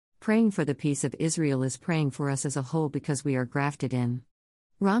Praying for the peace of Israel is praying for us as a whole because we are grafted in.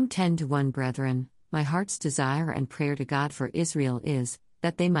 Rom 10:1 Brethren, my heart's desire and prayer to God for Israel is,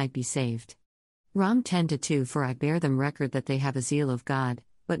 that they might be saved. Rom 10:2 For I bear them record that they have a zeal of God,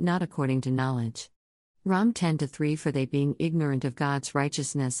 but not according to knowledge. Rom 10:3 For they being ignorant of God's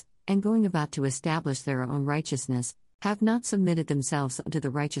righteousness, and going about to establish their own righteousness, have not submitted themselves unto the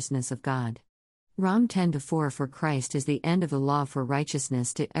righteousness of God. Rom 10:4 For Christ is the end of the law for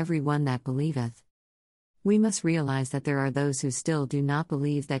righteousness to every one that believeth. We must realize that there are those who still do not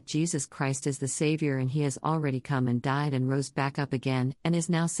believe that Jesus Christ is the Savior and He has already come and died and rose back up again and is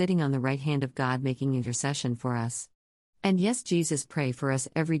now sitting on the right hand of God making intercession for us. And yes, Jesus prays for us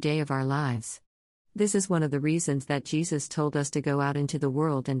every day of our lives. This is one of the reasons that Jesus told us to go out into the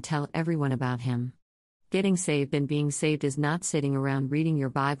world and tell everyone about Him. Getting saved and being saved is not sitting around reading your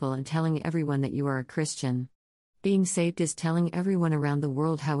Bible and telling everyone that you are a Christian. Being saved is telling everyone around the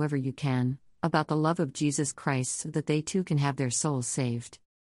world however you can, about the love of Jesus Christ so that they too can have their souls saved.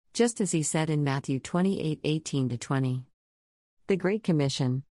 Just as He said in Matthew 28:18-20. The Great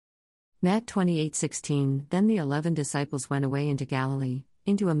Commission. Matt 28:16 Then the 11 disciples went away into Galilee,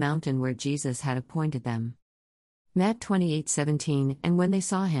 into a mountain where Jesus had appointed them. Matt 28:17 And when they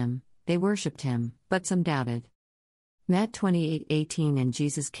saw Him, they worshipped Him, but some doubted. Matt 28:18 And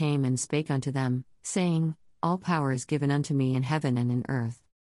Jesus came and spake unto them, saying, All power is given unto me in heaven and in earth.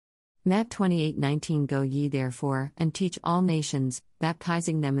 Matt 28:19 Go ye therefore, and teach all nations,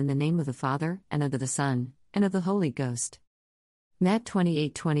 baptizing them in the name of the Father, and of the Son, and of the Holy Ghost. Matt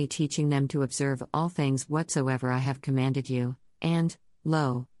 28:20 Teaching them to observe all things whatsoever I have commanded you, and,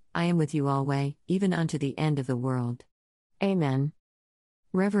 lo, I am with you alway, even unto the end of the world. Amen.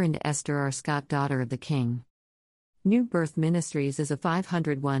 Reverend Esther R. Scott, daughter of the King. New Birth Ministries is a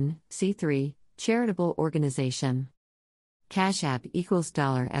 501c3 charitable organization. Cash App equals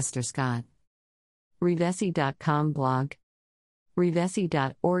 $Esther Scott. Revesi.com blog.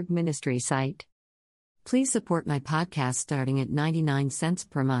 Revesi.org ministry site. Please support my podcast starting at 99 cents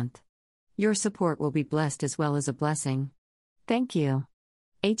per month. Your support will be blessed as well as a blessing. Thank you.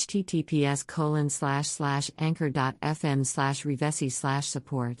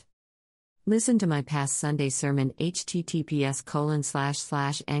 https://anchor.fm/revesi/support. Listen to my past Sunday sermon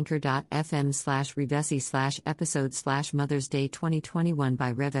https://anchor.fm/revesi/episode/Mother's Day 2021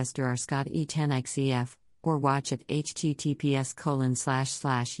 by Rev Esther R. Scott E10XEF, or watch at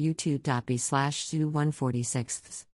https://youtube.b/Sue146.